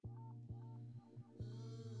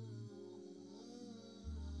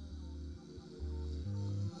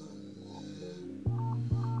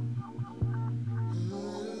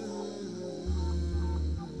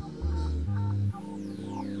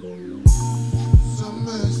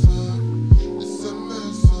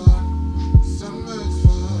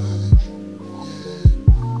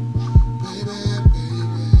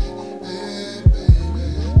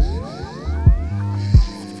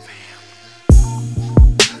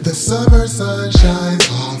The summer sun shines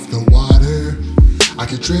off the water. I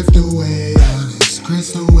could drift away on its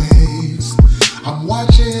crystal waves. I'm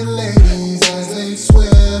watching ladies as they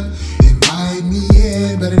swim. Invite me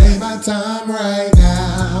in, but it ain't my time right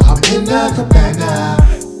now. I'm in the Cabana.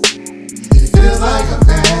 It feels like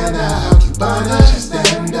Havana. Cabana just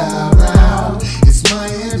stand around. It's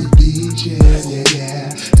Miami beaches, yeah.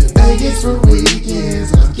 To Vegas for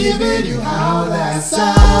weekends. I'm giving you how that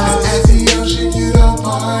sounds. At the ocean you don't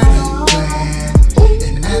party when,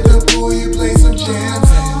 and at the pool you play some jams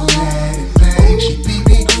and let it bang. She beat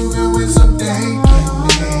me grooving with some dank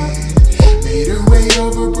and made her way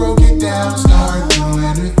over, broke it down, start doing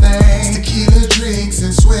her thing. Tequila drinks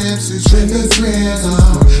and swimsuits with the thrills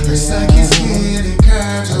on. Her sucky skin and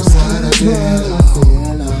curves are what I feel.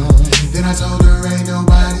 Then I told her ain't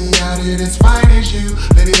nobody out here as fine as you.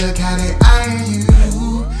 Baby, look how they eyeing you.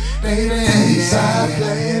 Baby, side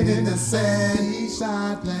playing in the sand.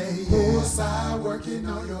 Side playing, poolside working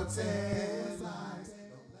on your tan lines.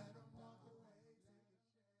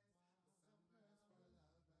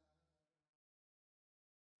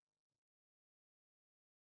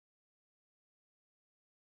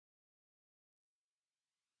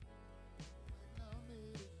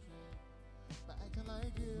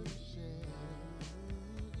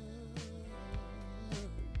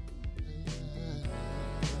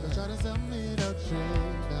 Try to sell me no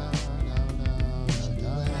dream, no. She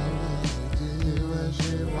do what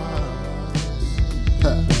she wants.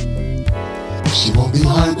 She won't be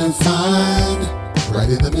hard to find, right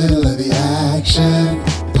in the middle of the action.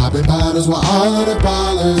 Popping bottles while all of the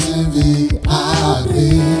ballers in VIP.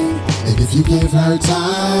 And if you give her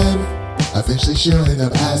time, eventually she'll end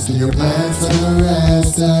up asking your plans for the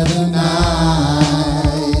rest of the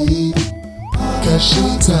night. Cause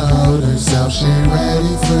she told herself she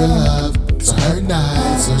ready for love, so her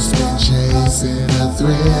nights are spent chasing a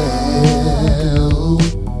thrill.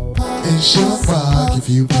 And she'll fuck if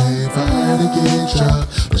you pay for her to get drunk,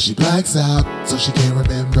 but she blacks out so she can't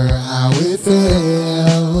remember how it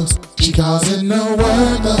feels. She calls in no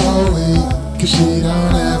work the whole week, cause she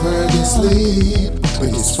don't ever get sleep,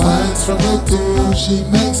 but gets funds from the dude she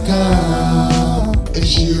makes come. And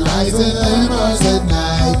she rides in limos at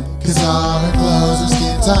night, cause all her clothes are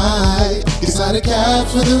skin tight. Excited cab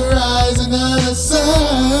for the rising of the sun.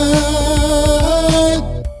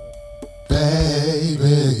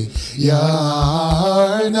 Baby,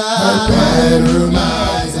 you're not her bedroom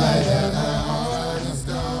eyes. I have her heart of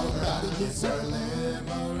stone. Gotta kiss her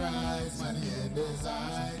limo rides, money and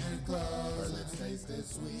designer clothes. Her lips taste as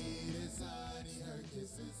sweet as honey. Her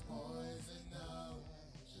kiss is poison. No,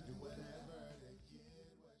 she do whatever they get.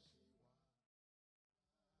 Yeah.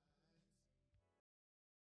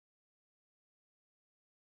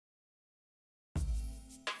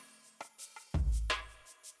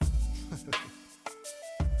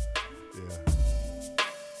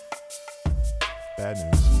 Bad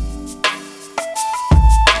news.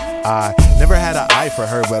 I never had an eye for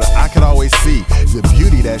her, but I could always see the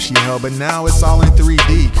beauty that she held. But now it's all in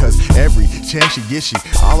 3D, cause every chance she gets, she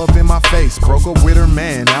all up in my face. Broke up with her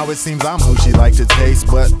man, now it seems I'm who she like to taste.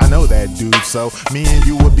 But I know that dude, so me and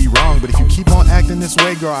you would be wrong. But if you keep on acting this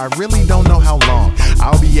way, girl, I really don't know how long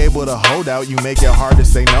I'll be able to hold out. You make it hard to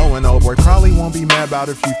say no, and old boy probably won't be mad about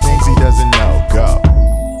a few things he doesn't know. Go.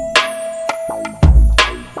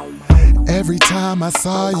 Every time I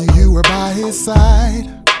saw you, you were by his side.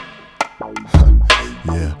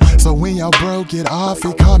 Yeah. So when y'all broke it off,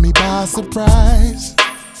 it caught me by surprise.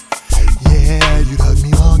 Yeah, you'd hug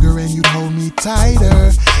me longer and you'd hold me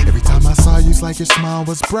tighter. Every time I saw you, it's like your smile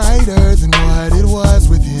was brighter than what it was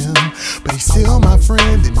with him. But he's still my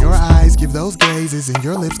friend, and your eyes give those gazes, and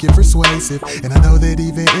your lips get persuasive. And I know that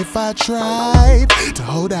even if I tried to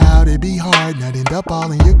hold out, it'd be hard, and I'd end up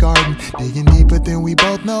all in your garden, digging deep, but then we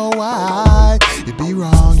both know why. It'd be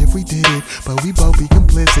wrong if we did it, but we both be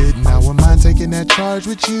complicit. And I wouldn't mind taking that charge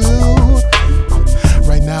with you.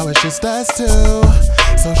 Right now it's just us two,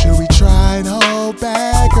 so should we try and hold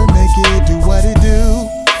back or make it do what it do?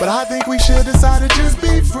 But I think we should decide to just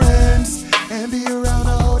be friends and be around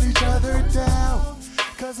to hold each other down.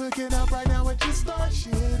 Cause hooking up right now it just starts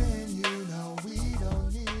shit, and you know we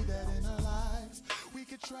don't need that in our lives. We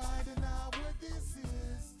could try to now